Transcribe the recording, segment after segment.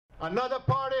Another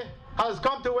party has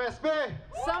come to West Bay.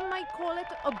 Some might call it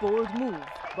a bold move,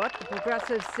 but the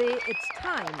progressives say it's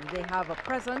time they have a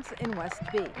presence in West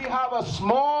Bay. We have a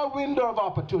small window of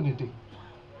opportunity.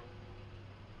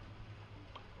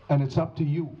 And it's up to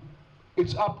you.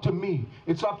 It's up to me.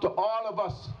 It's up to all of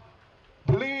us.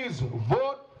 Please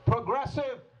vote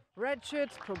progressive. Red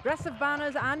shirts, progressive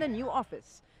banners and a new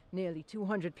office. Nearly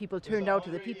 200 people turned out to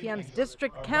the PPM's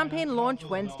district campaign launch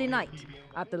Wednesday night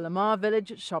at the Lamar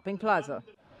Village Shopping Plaza.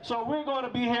 So we're going to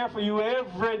be here for you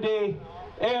every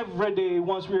day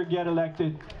once we get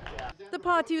elected. The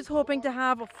party is hoping to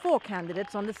have 4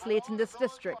 candidates on the slate in this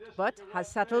district, but has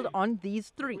settled on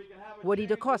these 3. Woody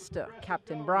DaCosta,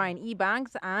 Captain Brian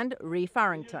Ebanks and Ray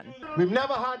Farrington. We've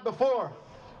never had before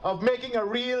of making a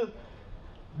real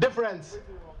difference,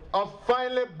 of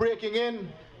finally breaking in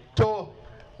to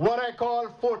what I call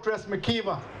Fortress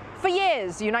McKeever. For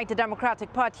years, the United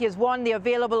Democratic Party has won the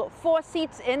available 4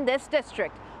 seats in this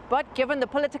district. But given the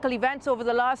political events over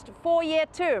the last 4-year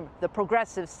term, the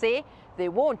progressives say they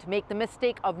won't make the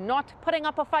mistake of not putting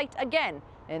up a fight again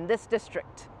in this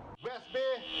district. West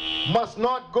Bay must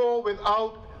not go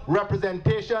without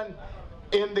representation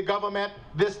in the government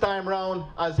this time round,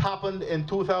 as happened in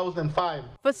 2005.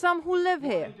 For some who live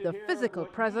here, the physical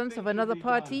presence of another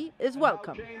party is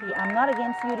welcome. I'm not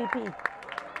against UDP,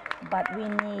 but we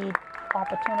need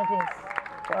opportunities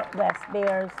for West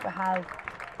Bayers to have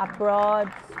a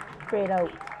broad spread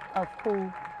out of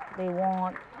who they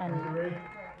want and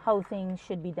how things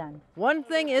should be done. One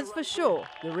thing is for sure,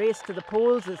 the race to the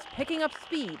polls is picking up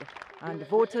speed, and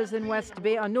voters in West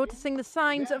Bay are noticing the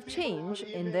signs of change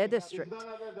in their district.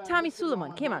 Tammy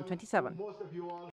Suleiman, Cayman 27.